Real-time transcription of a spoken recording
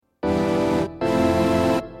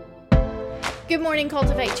Good morning,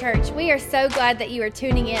 Cultivate Church. We are so glad that you are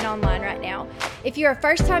tuning in online right now. If you're a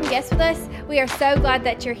first-time guest with us, we are so glad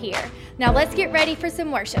that you're here. Now let's get ready for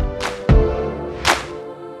some worship.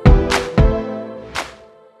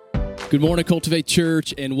 Good morning, Cultivate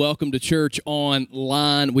Church, and welcome to Church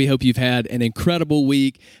Online. We hope you've had an incredible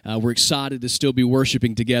week. We're excited to still be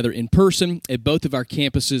worshiping together in person at both of our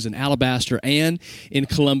campuses in Alabaster and in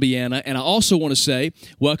Columbiana. And I also want to say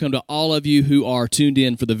welcome to all of you who are tuned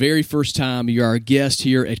in for the very first time. You're our guest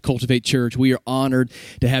here at Cultivate Church. We are honored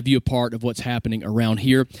to have you a part of what's happening around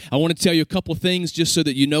here. I want to tell you a couple of things just so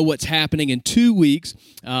that you know what's happening. In 2 weeks,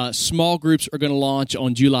 small groups are going to launch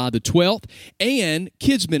on July the 12th, and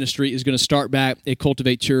kids ministry is going to start back at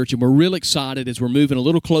Cultivate Church, and we're real excited as we're moving a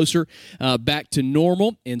little closer back to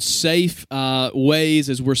normal in safe ways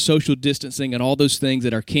as we're social distancing and all those things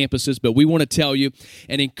at our campuses. But we want to tell you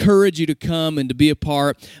and encourage you to come and to be a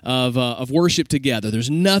part of worship together. There's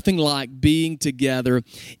nothing like being together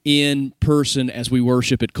in person as we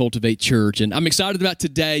worship at Cultivate Church, and I'm excited about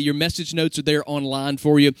today. Your message notes are there online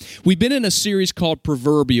for you. We've been in a series called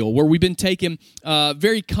Proverbial, where we've been taking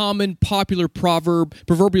very common, popular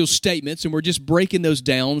proverbial statements, and we're just breaking those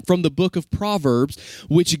down from the book of Proverbs,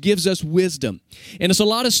 which gives us wisdom. And it's a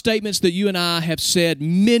lot of statements that you and I have said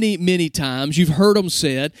many, many times. You've heard them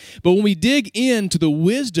said, but when we dig into the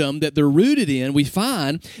wisdom that they're rooted in, we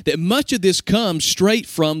find that much of this comes straight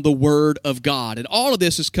from the Word of God. And all of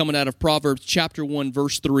this is coming out of Proverbs chapter 1,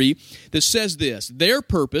 verse 3, that says this: their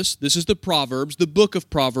purpose, this is the Proverbs, the book of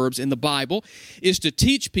Proverbs in the Bible, is to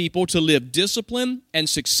teach people to live disciplined and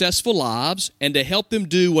successful lives and to help them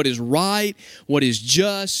do what is right, what is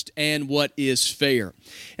just, and what is fair.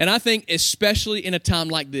 And I think especially in a time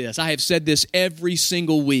like this, I have said this every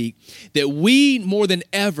single week, that we more than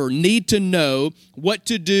ever need to know what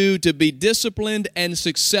to do to be disciplined and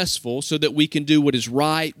successful so that we can do what is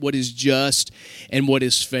right, what is just, and what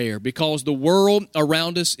is fair. Because the world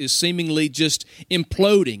around us is seemingly just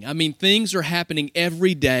imploding. I mean, things are happening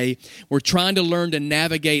every day. We're trying to learn to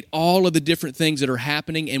navigate all of the different things that are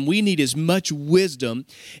happening, and we need as much wisdom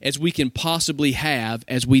as we can possibly have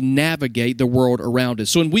as we navigate the world around us.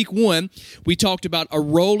 So in week 1, we talked about a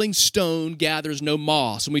rolling stone gathers no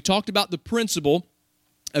moss, and we talked about the principle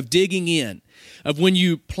of digging in, of when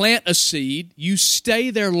you plant a seed, you stay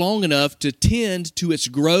there long enough to tend to its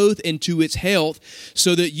growth and to its health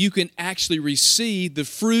so that you can actually receive the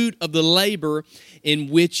fruit of the labor in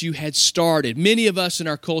which you had started. Many of us in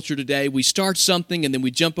our culture today, we start something and then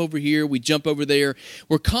we jump over here, we jump over there.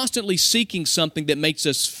 We're constantly seeking something that makes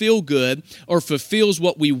us feel good or fulfills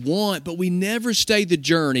what we want, but we never stay the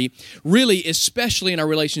journey, really, especially in our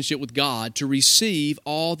relationship with God, to receive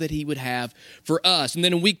all that He would have for us. And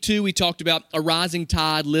then in week 2, we talked about a rising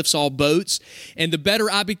tide lifts all boats, and the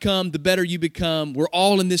better I become, the better you become. We're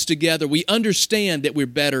all in this together. We understand that we're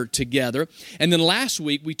better together. And then last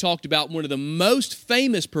week, we talked about one of the most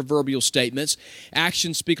famous proverbial statements: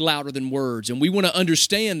 actions speak louder than words. And we want to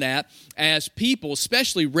understand that as people,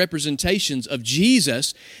 especially representations of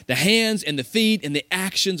Jesus, the hands and the feet and the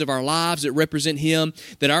actions of our lives that represent Him,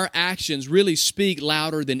 that our actions really speak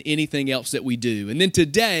louder than anything else that we do. And then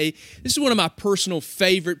today, this is one of my personal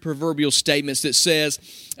favorite proverbial statements that says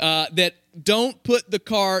that don't put the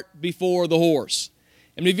cart before the horse.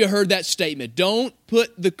 How many of you heard that statement? Don't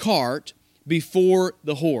put the cart before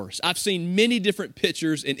the horse. I've seen many different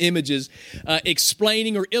pictures and images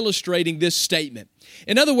explaining or illustrating this statement.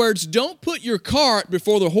 In other words, don't put your cart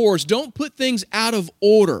before the horse. Don't put things out of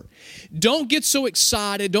order. Don't get so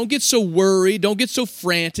excited. Don't get so worried. Don't get so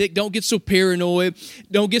frantic. Don't get so paranoid.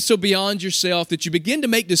 Don't get so beyond yourself that you begin to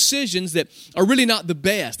make decisions that are really not the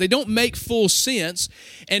best. They don't make full sense.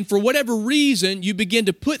 And for whatever reason, you begin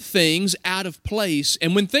to put things out of place.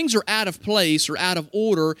 And when things are out of place or out of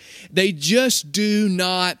order, they just do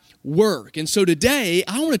not work. And so today,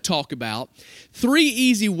 I want to talk about 3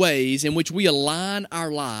 easy ways in which we align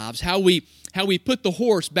our lives, how we put the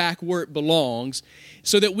horse back where it belongs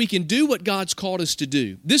so that we can do what God's called us to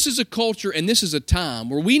do. This is a culture and this is a time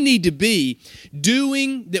where we need to be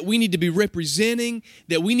doing, that we need to be representing,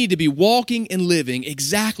 that we need to be walking and living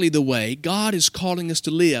exactly the way God is calling us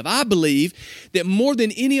to live. I believe that more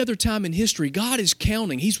than any other time in history, God is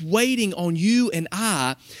counting. He's waiting on you and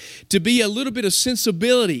I to be a little bit of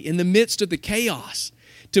sensibility in the midst of the chaos,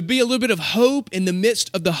 to be a little bit of hope in the midst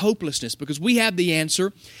of the hopelessness, because we have the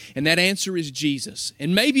answer, and that answer is Jesus.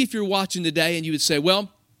 And maybe if you're watching today and you would say,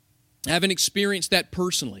 well, I haven't experienced that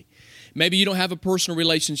personally. Maybe you don't have a personal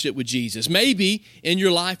relationship with Jesus. Maybe in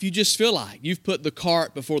your life you just feel like you've put the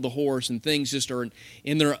cart before the horse and things just are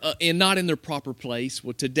not in their proper place.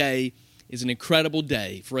 Well, today is an incredible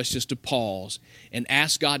day for us just to pause and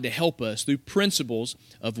ask God to help us through principles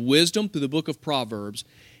of wisdom through the book of Proverbs,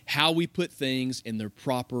 how we put things in their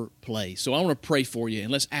proper place. So I want to pray for you,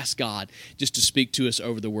 and let's ask God just to speak to us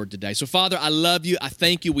over the word today. So Father, I love you. I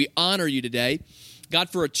thank you. We honor you today, God,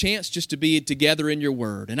 for a chance just to be together in your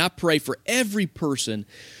word. And I pray for every person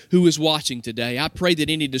who is watching today. I pray that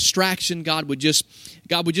any distraction, God would just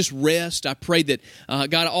rest. I pray that,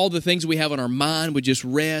 God, all the things we have on our mind would just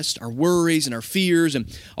rest, our worries and our fears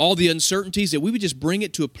and all the uncertainties, that we would just bring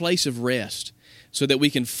it to a place of rest so that we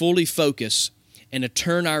can fully focus and to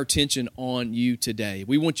turn our attention on you today.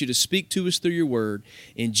 We want you to speak to us through your word.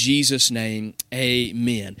 In Jesus' name,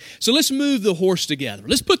 amen. So let's move the horse together.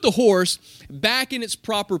 Let's put the horse back in its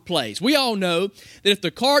proper place. We all know that if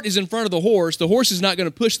the cart is in front of the horse is not going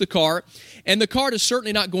to push the cart, and the cart is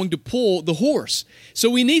certainly not going to pull the horse. So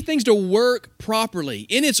we need things to work properly,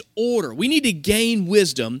 in its order. We need to gain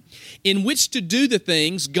wisdom in which to do the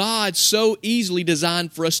things God so easily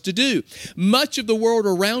designed for us to do. Much of the world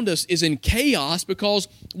around us is in chaos because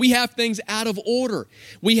we have things out of order.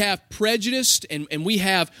 We have prejudice and we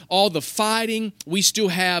have all the fighting. We still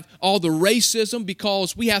have all the racism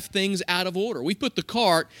because we have things out of order. We put the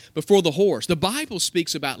cart before the horse. The Bible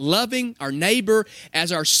speaks about loving our neighbor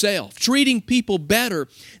as ourselves, treating people better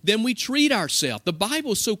than we treat ourselves. The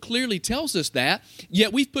Bible so clearly tells us that,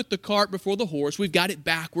 yet we've put the cart before the horse. We've got it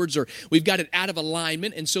backwards, or we've got it out of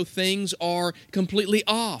alignment, and so things are completely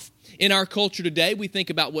off. In our culture today, we think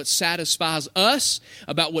about what satisfies us,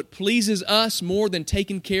 about what pleases us more than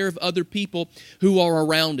taking care of other people who are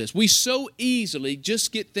around us. We so easily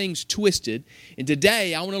just get things twisted. And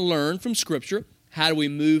today, I want to learn from Scripture, how do we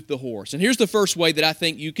move the horse? And here's the first way that I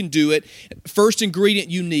think you can do it. First ingredient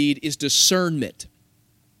you need is discernment.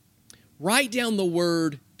 Write down the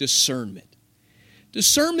word discernment.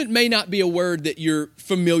 Discernment may not be a word that you're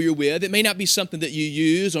familiar with. It may not be something that you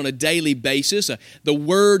use on a daily basis, the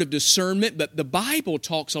word of discernment, but the Bible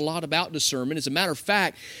talks a lot about discernment. As a matter of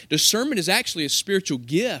fact, discernment is actually a spiritual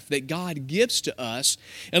gift that God gives to us.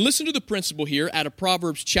 And listen to the principle here out of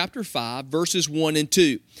Proverbs chapter 5, verses 1 and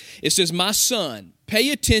 2. It says, "My son,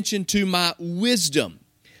 pay attention to my wisdom.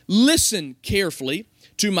 Listen carefully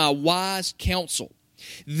to my wise counsel.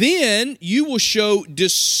 Then you will show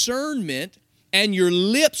discernment, and your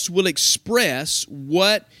lips will express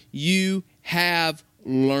what you have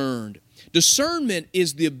learned." Discernment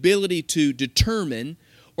is the ability to determine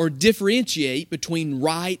or differentiate between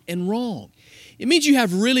right and wrong. It means you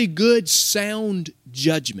have really good, sound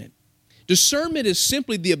judgment. Discernment is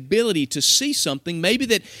simply the ability to see something maybe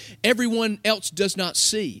that everyone else does not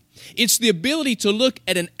see. It's the ability to look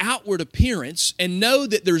at an outward appearance and know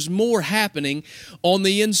that there's more happening on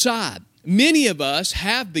the inside. Many of us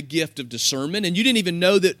have the gift of discernment, and you didn't even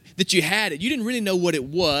know that you had it. You didn't really know what it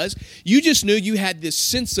was. You just knew you had this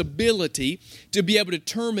sensibility to be able to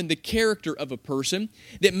determine the character of a person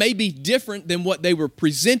that may be different than what they were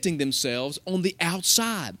presenting themselves on the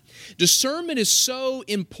outside. Discernment is so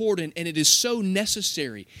important, and it is so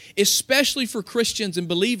necessary, especially for Christians and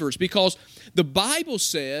believers, because the Bible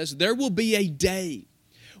says there will be a day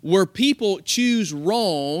where people choose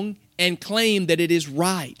wrong and claim that it is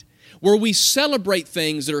right, where we celebrate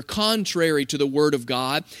things that are contrary to the Word of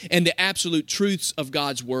God and the absolute truths of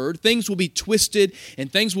God's Word. Things will be twisted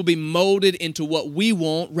and things will be molded into what we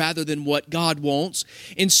want rather than what God wants.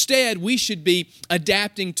 Instead, we should be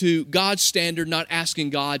adapting to God's standard, not asking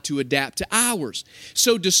God to adapt to ours.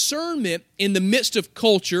 So discernment in the midst of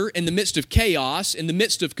culture, in the midst of chaos, in the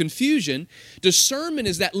midst of confusion, discernment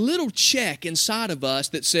is that little check inside of us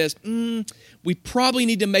that says, we probably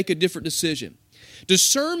need to make a different decision.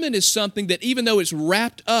 Discernment is something that even though it's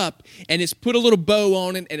wrapped up and it's put a little bow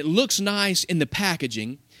on it and it looks nice in the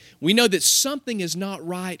packaging, we know that something is not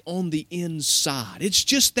right on the inside. It's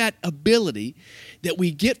just that ability that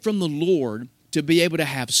we get from the Lord to be able to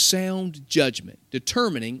have sound judgment,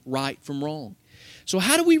 determining right from wrong. So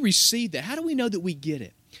how do we receive that? How do we know that we get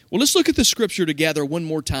it? Well, let's look at the Scripture together one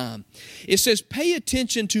more time. It says, "Pay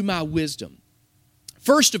attention to my wisdom."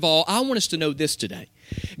 First of all, I want us to know this today.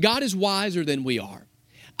 God is wiser than we are.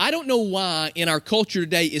 I don't know why in our culture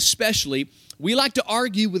today especially, we like to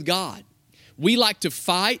argue with God. We like to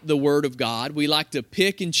fight the Word of God. We like to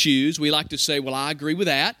pick and choose. We like to say, well, I agree with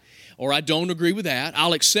that, or I don't agree with that.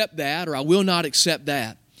 I'll accept that, or I will not accept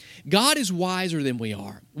that. God is wiser than we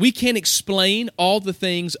are. We can't explain all the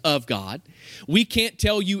things of God. We can't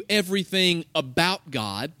tell you everything about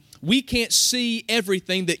God. We can't see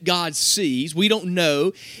everything that God sees. We don't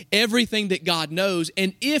know everything that God knows.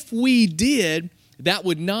 And if we did, that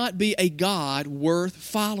would not be a God worth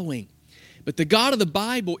following. But the God of the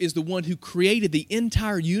Bible is the one who created the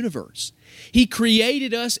entire universe. He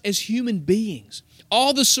created us as human beings.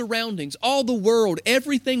 All the surroundings, all the world,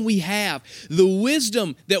 everything we have, the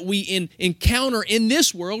wisdom that we encounter in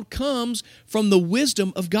this world comes from the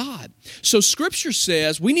wisdom of God. So Scripture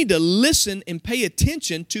says we need to listen and pay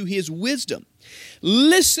attention to His wisdom.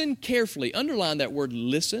 Listen carefully. Underline that word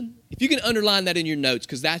listen. If you can underline that in your notes,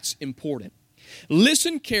 because that's important.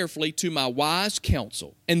 Listen carefully to my wise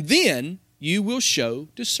counsel, and then you will show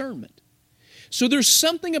discernment. So there's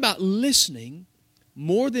something about listening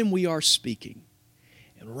more than we are speaking.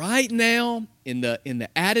 And right now, in the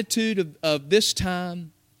attitude of this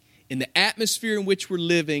time, in the atmosphere in which we're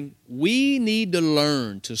living, we need to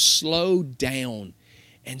learn to slow down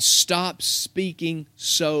and stop speaking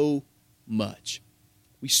so much.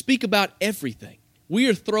 We speak about everything. We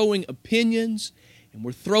are throwing opinions, and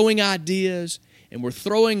we're throwing ideas, and we're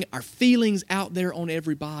throwing our feelings out there on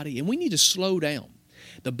everybody, and we need to slow down.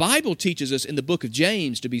 The Bible teaches us in the book of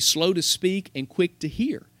James to be slow to speak and quick to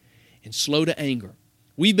hear, and slow to anger.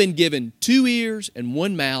 We've been given 2 ears and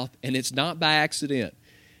 1 mouth, and it's not by accident.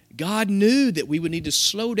 God knew that we would need to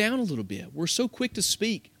slow down a little bit. We're so quick to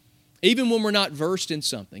speak, even when we're not versed in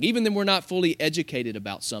something, even when we're not fully educated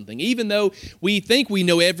about something, even though we think we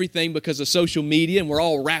know everything because of social media and we're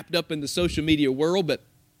all wrapped up in the social media world. But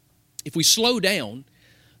if we slow down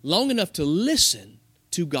long enough to listen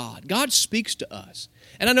to God, God speaks to us.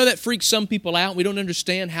 And I know that freaks some people out. We don't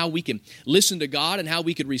understand how we can listen to God and how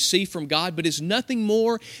we could receive from God, but it's nothing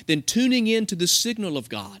more than tuning into the signal of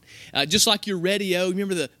God. Just like your radio,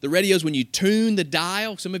 remember the radios when you tune the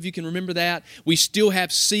dial? Some of you can remember that. We still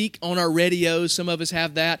have Seek on our radios. Some of us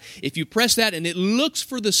have that. If you press that and it looks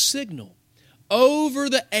for the signal over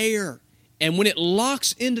the air, and when it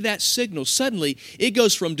locks into that signal, suddenly it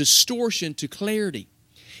goes from distortion to clarity.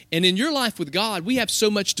 And in your life with God, we have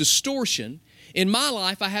so much distortion. In my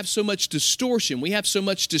life, I have so much distortion. We have so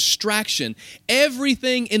much distraction.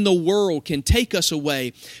 Everything in the world can take us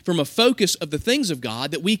away from a focus of the things of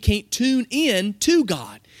God that we can't tune in to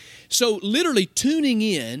God. So literally tuning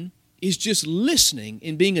in is just listening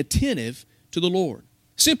and being attentive to the Lord.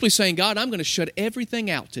 Simply saying, God, I'm going to shut everything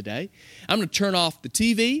out today. I'm going to turn off the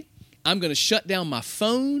TV. I'm going to shut down my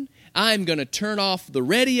phone. I'm going to turn off the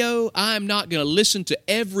radio. I'm not going to listen to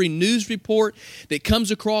every news report that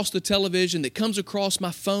comes across the television, that comes across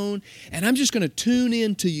my phone, and I'm just going to tune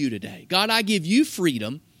in to you today. God, I give you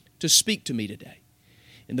freedom to speak to me today.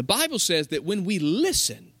 And the Bible says that when we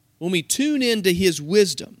listen, when we tune into His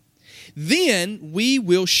wisdom, then we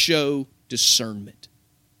will show discernment.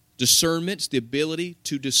 Discernment's the ability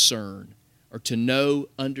to discern or to know,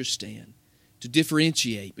 understand, to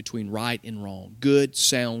differentiate between right and wrong, good,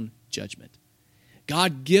 sound judgment.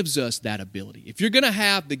 God gives us that ability. If you're going to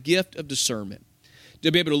have the gift of discernment,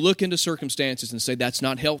 to be able to look into circumstances and say, that's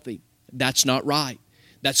not healthy, that's not right,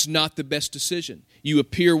 that's not the best decision. You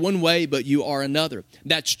appear one way, but you are another.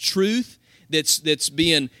 That's truth that's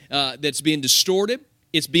being distorted.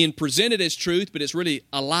 It's being presented as truth, but it's really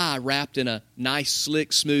a lie wrapped in a nice,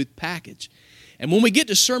 slick, smooth package. And when we get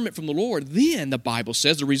discernment from the Lord, then the Bible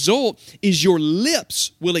says the result is your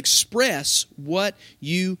lips will express what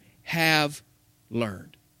you have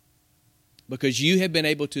learned. Because you have been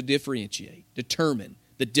able to differentiate, determine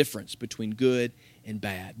the difference between good and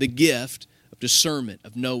bad. The gift of discernment,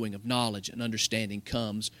 of knowing, of knowledge, and understanding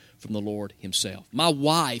comes from the Lord Himself. My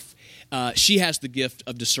wife, she has the gift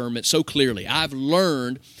of discernment so clearly. I've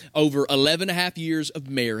learned over 11 and a half years of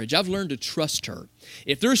marriage, I've learned to trust her.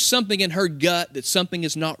 If there's something in her gut that something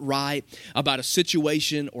is not right about a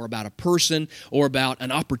situation or about a person or about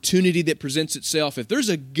an opportunity that presents itself, if there's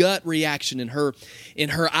a gut reaction in her,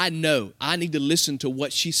 I know I need to listen to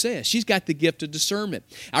what she says. She's got the gift of discernment.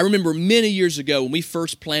 I remember many years ago when we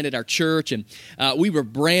first planted our church, and we were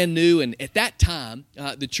brand new, and at that time,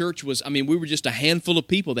 the church was, we were just a handful of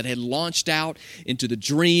people that had launched out into the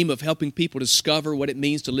dream of helping people discover what it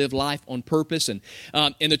means to live life on purpose. And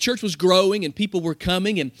the church was growing and people were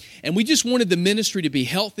coming, and we just wanted the ministry to be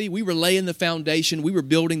healthy. We were laying the foundation. We were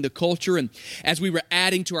building the culture. And as we were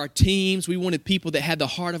adding to our teams, we wanted people that had the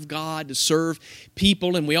heart of God to serve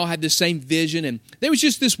people, and we all had the same vision. And there was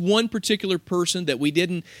just this one particular person that we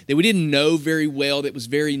didn't know very well, that was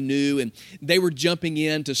very new, and they were jumping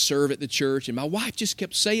in to serve at the church. And my wife just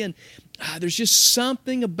kept saying, there's just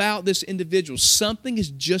something about this individual. Something is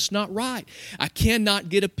just not right. I cannot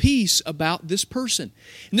get a peace about this person.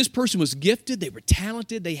 And this person was gifted. They were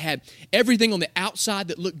talented. They had everything on the outside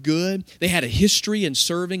that looked good. They had a history in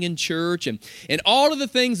serving in church and all of the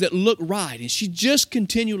things that looked right. And she just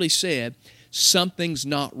continually said, something's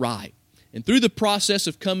not right. And through the process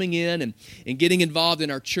of coming in and getting involved in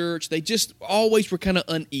our church, they just always were kind of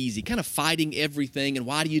uneasy, kind of fighting everything. And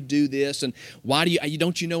why do you do this? And why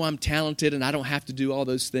don't you know I'm talented and I don't have to do all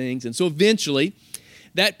those things? And so eventually,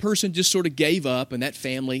 that person just sort of gave up, and that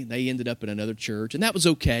family, they ended up in another church. And that was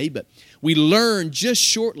okay, but we learned just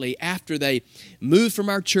shortly after they moved from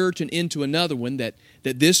our church and into another one that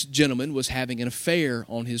this gentleman was having an affair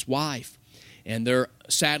on his wife. And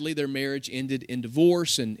sadly, their marriage ended in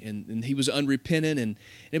divorce, and he was unrepentant, and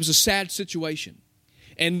it was a sad situation.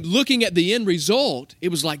 And looking at the end result, it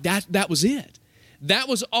was like that was it. That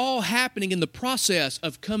was all happening in the process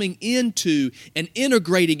of coming into and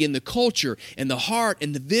integrating in the culture and the heart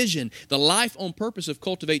and the vision, the life on purpose of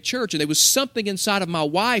Cultivate Church. And there was something inside of my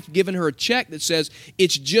wife giving her a check that says,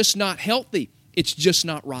 it's just not healthy. It's just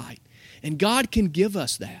not right. And God can give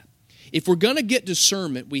us that. If we're going to get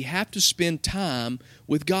discernment, we have to spend time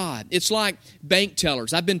with God. It's like bank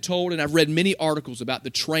tellers. I've been told, and I've read many articles about the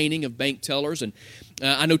training of bank tellers, and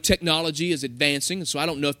I know technology is advancing, so I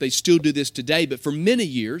don't know if they still do this today, but for many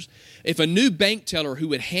years, if a new bank teller who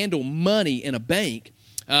would handle money in a bank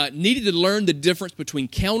needed to learn the difference between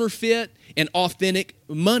counterfeit and authentic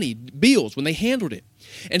money bills when they handled it.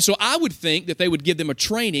 And so I would think that they would give them a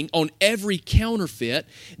training on every counterfeit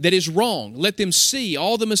that is wrong. Let them see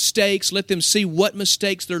all the mistakes. Let them see what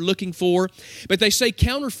mistakes they're looking for. But they say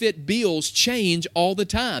counterfeit bills change all the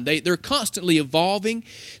time. They're constantly evolving.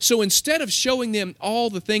 So instead of showing them all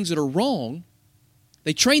the things that are wrong,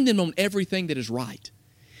 they train them on everything that is right.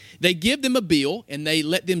 They give them a bill and they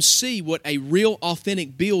let them see what a real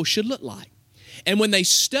authentic bill should look like. And when they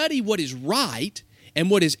study what is right and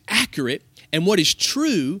what is accurate and what is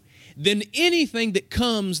true, then anything that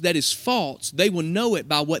comes that is false, they will know it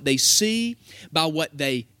by what they see, by what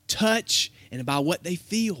they touch, and by what they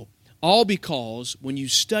feel. All because when you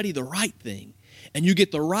study the right thing and you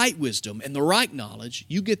get the right wisdom and the right knowledge,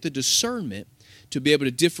 you get the discernment to be able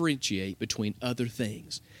to differentiate between other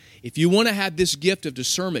things. If you want to have this gift of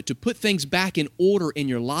discernment, to put things back in order in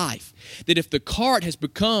your life, that if the cart has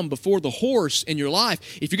become before the horse in your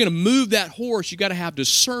life, if you're going to move that horse, you've got to have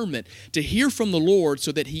discernment to hear from the Lord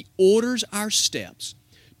so that He orders our steps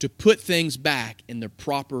to put things back in their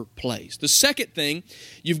proper place. The second thing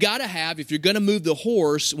you've got to have if you're going to move the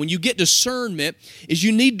horse, when you get discernment, is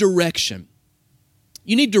you need direction.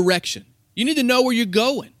 You need direction. You need to know where you're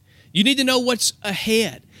going. You need to know what's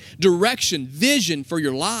ahead. Direction, vision for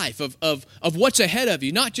your life of what's ahead of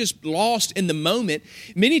you, not just lost in the moment.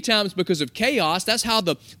 Many times because of chaos, that's how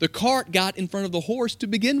the cart got in front of the horse to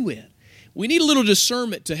begin with. We need a little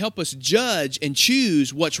discernment to help us judge and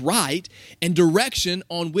choose what's right and direction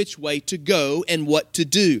on which way to go and what to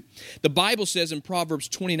do. The Bible says in Proverbs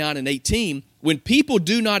 29:18, when people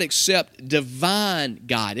do not accept divine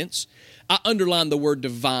guidance, I underline the word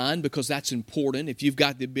divine because that's important. If you've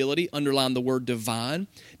got the ability, underline the word divine.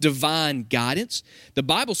 Divine guidance. The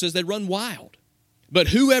Bible says they run wild. But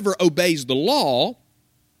whoever obeys the law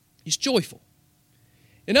is joyful.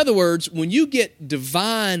 In other words, when you get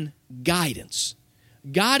divine guidance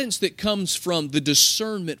that comes from the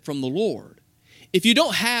discernment from the Lord, if you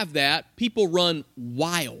don't have that, people run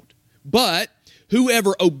wild. But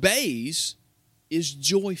whoever obeys is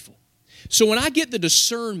joyful. So when I get the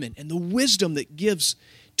discernment and the wisdom that gives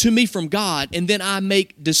to me from God, and then I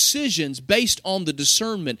make decisions based on the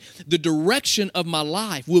discernment, the direction of my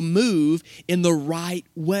life will move in the right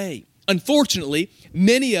way. Unfortunately,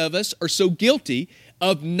 many of us are so guilty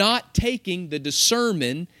of not taking the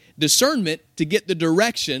discernment to get the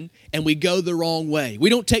direction, and we go the wrong way. We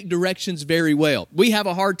don't take directions very well. We have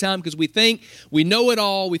a hard time because we think we know it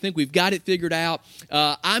all. We think we've got it figured out.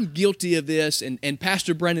 I'm guilty of this, and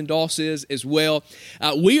Pastor Brandon Doss is as well.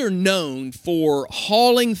 We are known for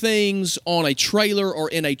hauling things on a trailer or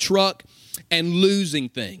in a truck and losing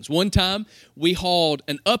things. One time, we hauled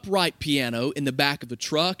an upright piano in the back of the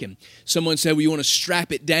truck, and someone said, well, you want to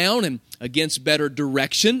strap it down? And against better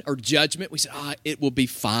direction or judgment, we said, it will be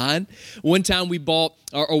fine. One time, they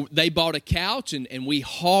bought a couch, and we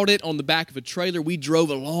hauled it on the back of a trailer. We drove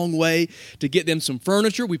a long way to get them some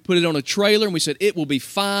furniture. We put it on a trailer, and we said, it will be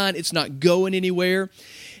fine. It's not going anywhere.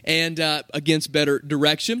 And against better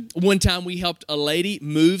direction. One time we helped a lady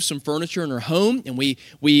move some furniture in her home, and we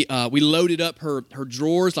loaded up her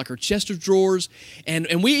drawers, like her chest of drawers,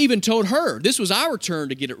 and we even told her this was our turn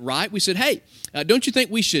to get it right. We said, hey, don't you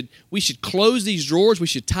think we should close these drawers? We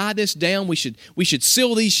should tie this down. We should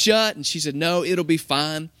seal these shut. And she said, no, it'll be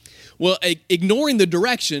fine. Well, ignoring the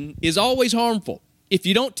direction is always harmful. If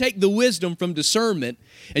you don't take the wisdom from discernment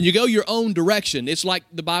and you go your own direction, it's like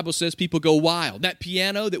the Bible says people go wild. That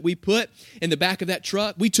piano that we put in the back of that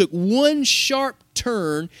truck, we took one sharp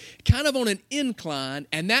turn, kind of on an incline,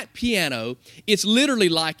 and that piano, it's literally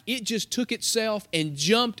like it just took itself and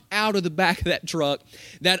jumped out of the back of that truck.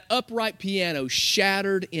 That upright piano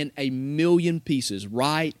shattered in a million pieces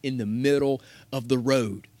right in the middle of the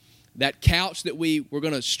road. That couch that we were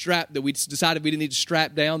going to strap, that we decided we didn't need to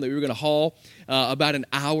strap down, that we were going to haul about an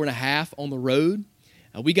hour and a half on the road.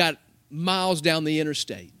 We got miles down the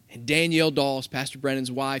interstate. And Danielle Dawes, Pastor Brandon's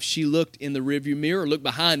wife, she looked in the rearview mirror, looked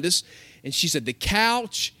behind us, and she said, "The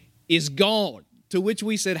couch is gone." To which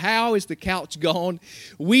we said, "How is the couch gone?"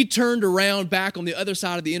 We turned around back on the other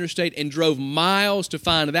side of the interstate and drove miles to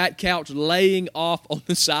find that couch laying off on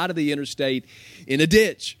the side of the interstate in a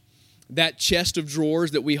ditch. That chest of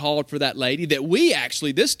drawers that we hauled for that lady, that we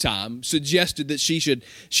actually this time suggested that she should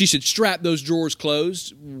strap those drawers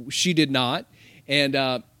closed. She did not. And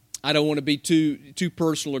I don't want to be too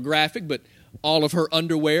personal or graphic, but all of her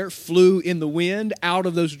underwear flew in the wind out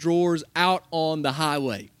of those drawers out on the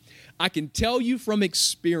highway. I can tell you from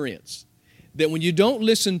experience that when you don't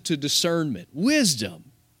listen to discernment,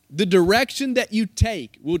 wisdom, the direction that you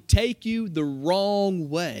take will take you the wrong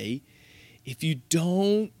way if you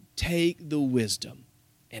don't take the wisdom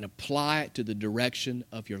and apply it to the direction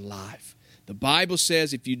of your life. The Bible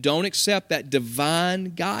says if you don't accept that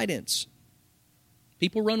divine guidance,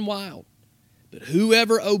 people run wild. But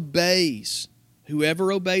whoever obeys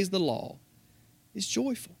the law is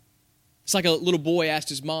joyful. It's like a little boy asked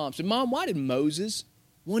his mom, said, "Mom, why did Moses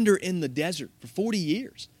wander in the desert for 40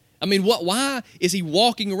 years? I mean, why is he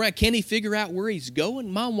walking around? Can he figure out where he's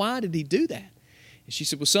going? Mom, why did he do that?" And she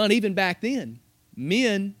said, "Well, son, even back then,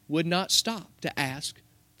 men would not stop to ask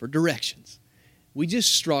for directions." We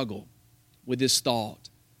just struggle with this thought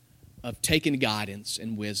of taking guidance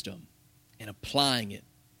and wisdom and applying it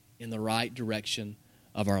in the right direction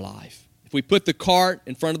of our life. If we put the cart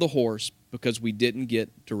in front of the horse because we didn't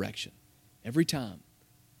get direction, every time,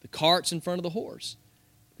 the cart's in front of the horse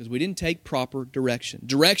because we didn't take proper direction.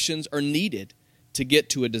 Directions are needed to get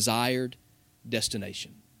to a desired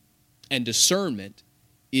destination. And discernment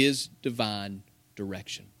is divine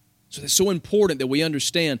direction. So it's so important that we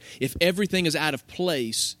understand if everything is out of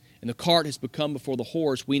place and the cart has become before the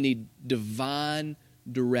horse, we need divine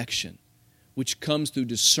direction, which comes through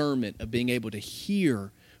discernment of being able to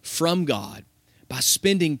hear from God by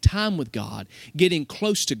spending time with God, getting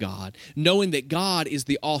close to God, knowing that God is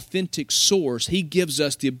the authentic source. He gives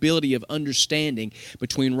us the ability of understanding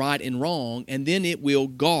between right and wrong, and then it will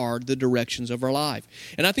guard the directions of our life.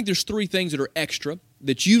 And I think there's three things that are extra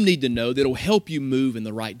that you need to know that will help you move in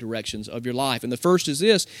the right directions of your life. And the first is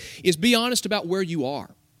this, is be honest about where you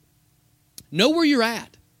are. Know where you're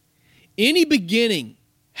at. Any beginning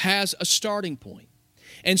has a starting point.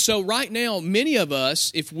 And so right now, many of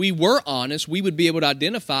us, if we were honest, we would be able to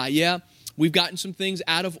identify, we've gotten some things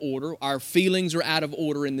out of order. Our feelings are out of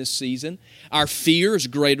order in this season. Our fear is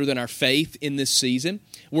greater than our faith in this season.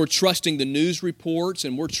 We're trusting the news reports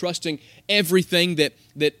and we're trusting everything that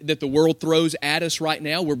the world throws at us right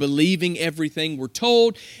now. We're believing everything we're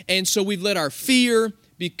told. And so we've let our fear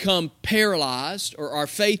become paralyzed, or our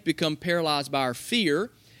faith become paralyzed by our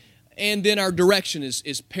fear. And then our direction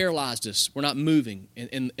is paralyzed us. We're not moving,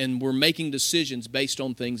 and we're making decisions based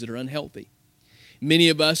on things that are unhealthy. Many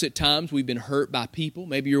of us at times, we've been hurt by people.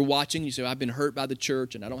 Maybe you're watching, you say, "I've been hurt by the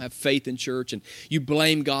church, and I don't have faith in church," and you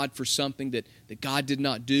blame God for something that God did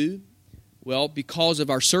not do. Well, because of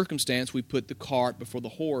our circumstance, we put the cart before the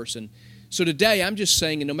horse. And so today, I'm just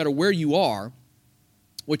saying, no matter where you are,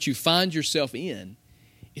 what you find yourself in,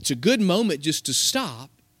 it's a good moment just to stop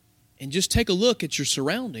and just take a look at your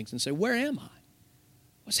surroundings and say, where am I?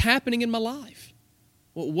 What's happening in my life?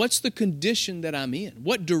 Well, what's the condition that I'm in?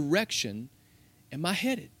 What direction am I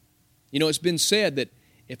headed? You know, it's been said that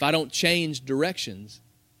if I don't change directions,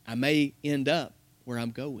 I may end up where I'm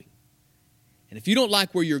going. And if you don't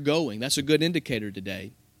like where you're going, that's a good indicator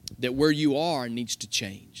today that where you are needs to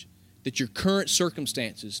change, that your current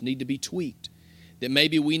circumstances need to be tweaked, that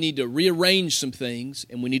maybe we need to rearrange some things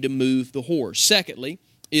and we need to move the horse. Secondly,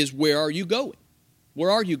 is where are you going? Where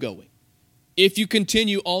are you going? If you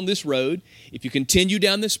continue on this road, if you continue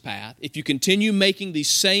down this path, if you continue making these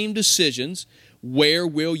same decisions, where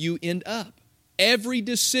will you end up? Every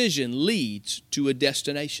decision leads to a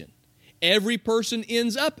destination. Every person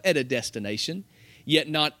ends up at a destination, yet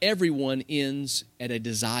not everyone ends at a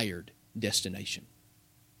desired destination.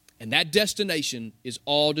 And that destination is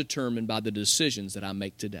all determined by the decisions that I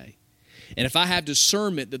make today. And if I have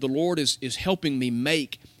discernment that the Lord is helping me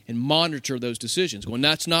make and monitor those decisions, going,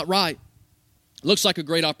 that's not right. Looks like a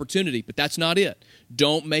great opportunity, but that's not it.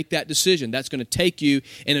 Don't make that decision. That's going to take you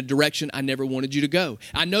in a direction I never wanted you to go.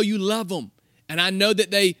 I know you love them, and I know that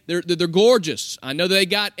they're gorgeous. I know that they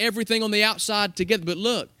got everything on the outside together, but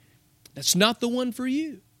look, that's not the one for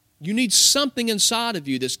you. You need something inside of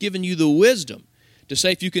you that's giving you the wisdom to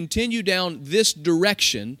say if you continue down this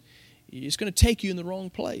direction, it's going to take you in the wrong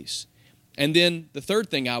place. And then the third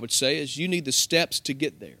thing I would say is you need the steps to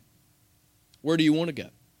get there. Where do you want to go?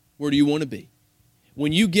 Where do you want to be?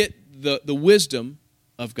 When you get the wisdom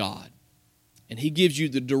of God and He gives you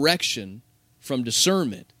the direction from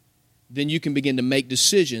discernment, then you can begin to make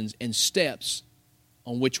decisions and steps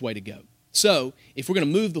on which way to go. So, if we're going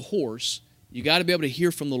to move the horse, you got to be able to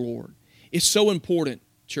hear from the Lord. It's so important,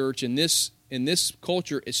 church, in this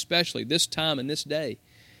culture, especially this time and this day,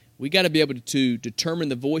 we got to be able to determine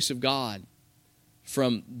the voice of God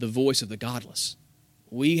from the voice of the godless.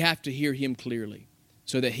 We have to hear Him clearly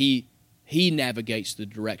so that He navigates the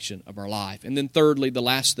direction of our life. And then thirdly, the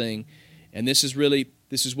last thing, and this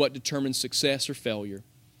is what determines success or failure,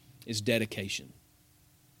 is dedication.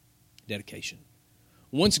 Dedication.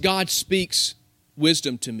 Once God speaks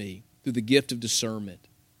wisdom to me through the gift of discernment,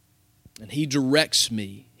 and He directs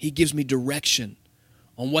me, He gives me direction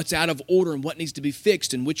on what's out of order and what needs to be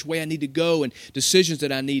fixed and which way I need to go and decisions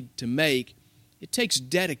that I need to make, it takes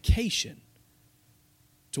dedication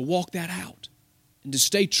to walk that out and to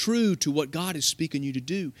stay true to what God is speaking you to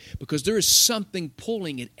do, because there is something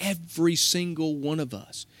pulling at every single one of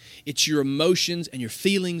us. It's your emotions and your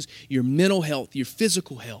feelings, your mental health, your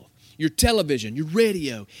physical health, your television, your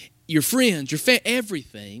radio, your friends,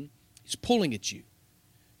 everything is pulling at you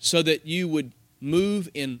so that you would move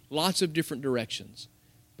in lots of different directions.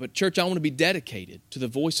 But church, I want to be dedicated to the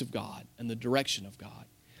voice of God and the direction of God.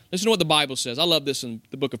 Listen to what the Bible says. I love this in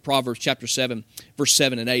the book of Proverbs, chapter 7, verse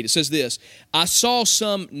 7 and 8. It says this, I saw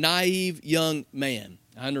some naive young man,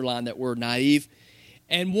 I underline that word naive,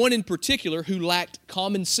 and one in particular who lacked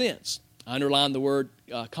common sense. I underline the word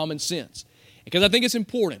common sense. Because I think it's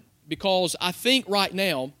important, because I think right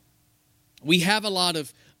now we have a lot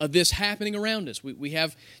of this happening around us. We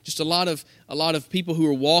have just a lot of people who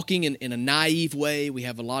are walking in a naive way. We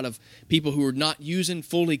have a lot of people who are not using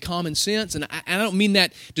fully common sense. And I don't mean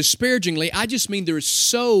that disparagingly. I just mean there is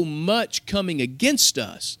so much coming against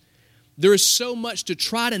us. There is so much to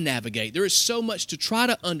try to navigate. There is so much to try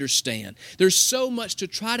to understand. There's so much to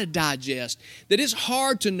try to digest that it's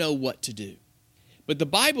hard to know what to do. But the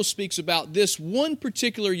Bible speaks about this one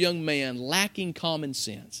particular young man lacking common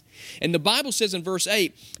sense. And the Bible says in verse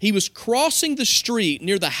 8, he was crossing the street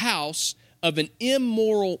near the house of an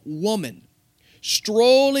immoral woman,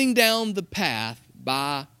 strolling down the path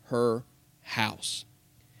by her house.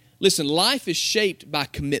 Listen, life is shaped by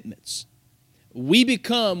commitments. We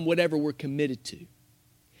become whatever we're committed to.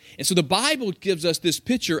 And so the Bible gives us this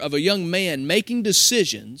picture of a young man making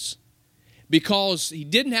decisions because he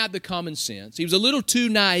didn't have the common sense. He was a little too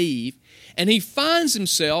naive, and he finds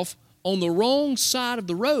himself on the wrong side of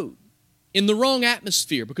the road, in the wrong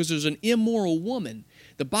atmosphere, because there's an immoral woman.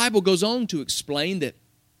 The Bible goes on to explain that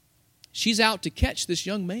she's out to catch this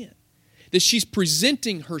young man, that she's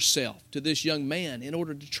presenting herself to this young man in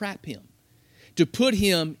order to trap him, to put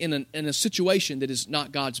him in a situation that is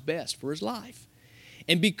not God's best for his life.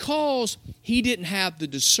 And because he didn't have the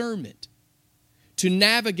discernment to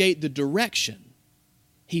navigate the direction,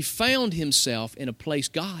 he found himself in a place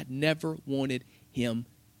God never wanted him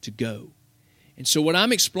to go. And so what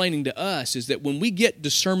I'm explaining to us is that when we get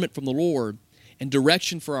discernment from the Lord and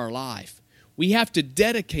direction for our life, we have to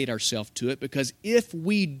dedicate ourselves to it, because if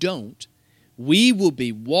we don't, we will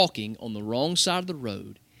be walking on the wrong side of the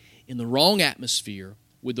road, in the wrong atmosphere,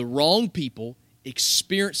 with the wrong people,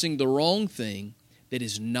 experiencing the wrong thing that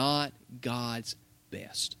is not God's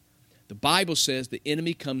best. The Bible says the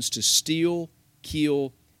enemy comes to steal,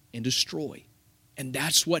 kill, and destroy. And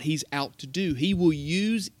that's what he's out to do. He will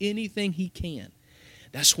use anything he can.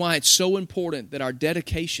 That's why it's so important that our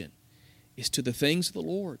dedication is to the things of the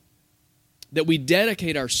Lord. That we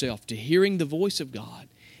dedicate ourselves to hearing the voice of God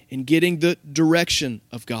and getting the direction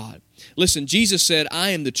of God. Listen, Jesus said, I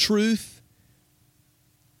am the truth.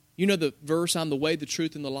 You know the verse, I'm the way, the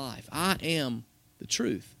truth, and the life. I am the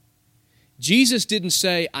truth. Jesus didn't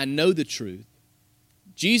say, I know the truth.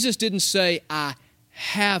 Jesus didn't say, I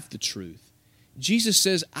have the truth. Jesus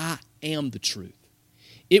says, I am the truth.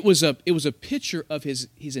 It was a picture of his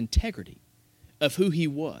integrity, of who he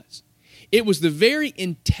was. It was the very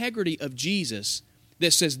integrity of Jesus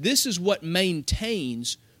that says, this is what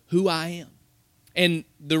maintains who I am. And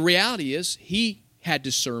the reality is, he had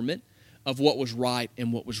discernment of what was right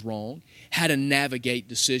and what was wrong, how to navigate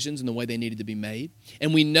decisions and the way they needed to be made.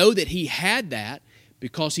 And we know that he had that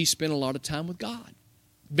because he spent a lot of time with God.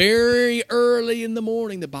 Very early in the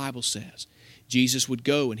morning, the Bible says, Jesus would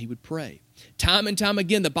go and he would pray. Time and time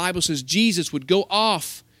again, the Bible says Jesus would go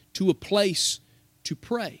off to a place to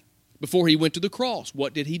pray. Before he went to the cross,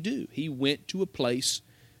 what did he do? He went to a place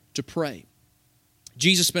to pray.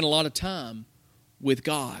 Jesus spent a lot of time with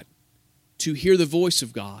God to hear the voice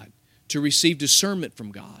of God, to receive discernment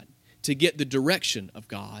from God, to get the direction of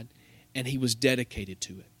God, and he was dedicated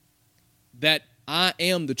to it. That I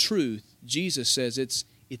am the truth, Jesus says it's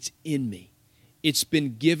in me. It's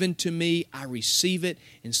been given to me, I receive it,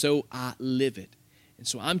 and so I live it. And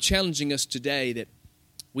so I'm challenging us today that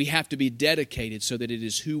we have to be dedicated so that it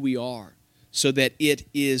is who we are, so that it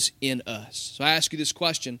is in us. So I ask you this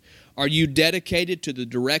question, are you dedicated to the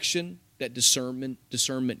direction that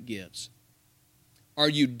discernment gives? Are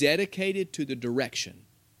you dedicated to the direction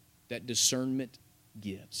that discernment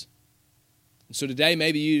gives? And so today,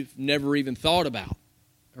 maybe you've never even thought about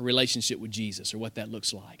a relationship with Jesus or what that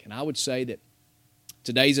looks like. And I would say that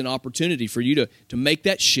today's an opportunity for you to make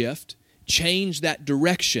that shift, change that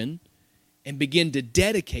direction, and begin to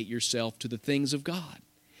dedicate yourself to the things of God.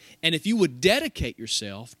 And if you would dedicate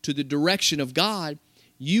yourself to the direction of God,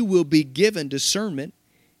 you will be given discernment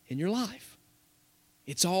in your life.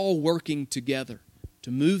 It's all working together to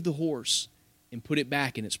move the horse and put it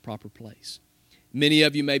back in its proper place. Many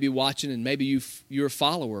of you may be watching, and maybe you're a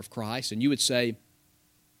follower of Christ, and you would say,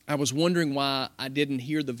 I was wondering why I didn't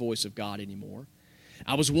hear the voice of God anymore.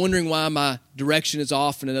 I was wondering why my direction is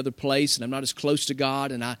off in another place, and I'm not as close to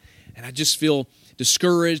God, and I just feel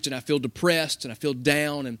discouraged, and I feel depressed, and I feel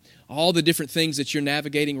down, and all the different things that you're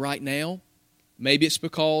navigating right now. Maybe it's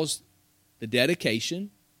because the dedication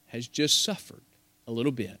has just suffered a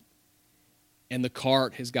little bit, and the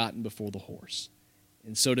cart has gotten before the horse.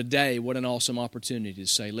 And so today, what an awesome opportunity to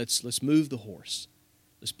say, let's move the horse.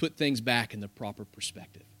 Let's put things back in the proper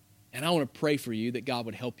perspective. And I want to pray for you that God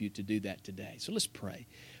would help you to do that today. So let's pray.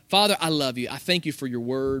 Father, I love you. I thank you for your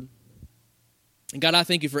word. And God, I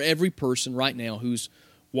thank you for every person right now who's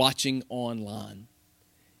watching online.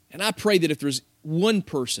 And I pray that if there's one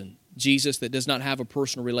person, Jesus, that does not have a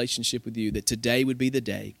personal relationship with you, that today would be the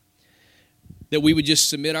day that we would just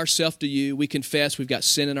submit ourselves to you. We confess we've got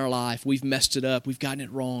sin in our life. We've messed it up. We've gotten it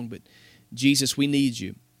wrong. But Jesus, we need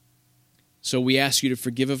you. So we ask you to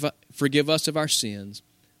forgive us of our sins.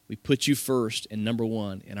 We put you first and number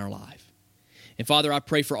one in our life. And Father, I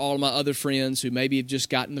pray for all of my other friends who maybe have just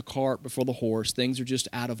gotten the cart before the horse. Things are just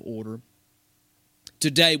out of order.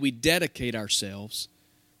 Today we dedicate ourselves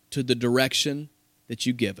to the direction that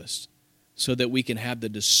you give us so that we can have the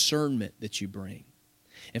discernment that you bring.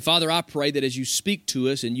 And Father, I pray that as you speak to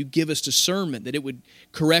us and you give us discernment, that it would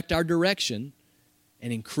correct our direction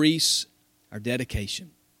and increase our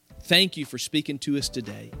dedication. Thank you for speaking to us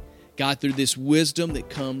today, God, through this wisdom that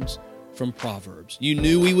comes from Proverbs. You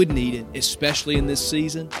knew we would need it, especially in this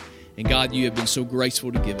season. And God, you have been so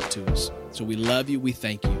graceful to give it to us. So we love you, we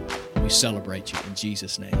thank you, and we celebrate you in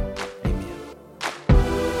Jesus' name. Amen.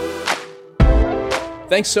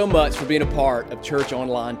 Thanks so much for being a part of Church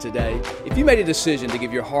Online today. If you made a decision to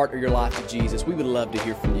give your heart or your life to Jesus, we would love to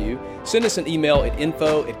hear from you. Send us an email at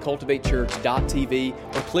info@cultivatechurch.tv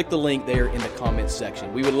or click the link there in the comments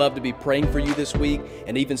section. We would love to be praying for you this week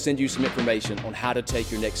and even send you some information on how to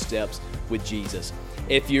take your next steps with Jesus.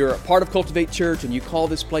 If you're a part of Cultivate Church and you call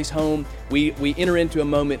this place home, we enter into a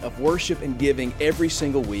moment of worship and giving every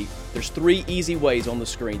single week. There's 3 easy ways on the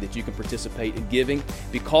screen that you can participate in giving.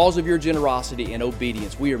 Because of your generosity and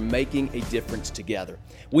obedience, we are making a difference together.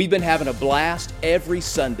 We've been having a blast every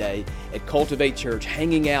Sunday at Cultivate Church,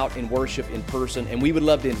 hanging out and worship in person, and we would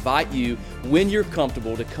love to invite you, when you're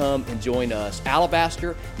comfortable, to come and join us.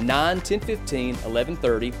 Alabaster, 9, 10:15,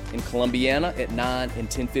 11:30, and Columbiana at 9 and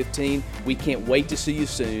 10:15. We can't wait to see you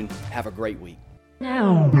soon. Have a great week.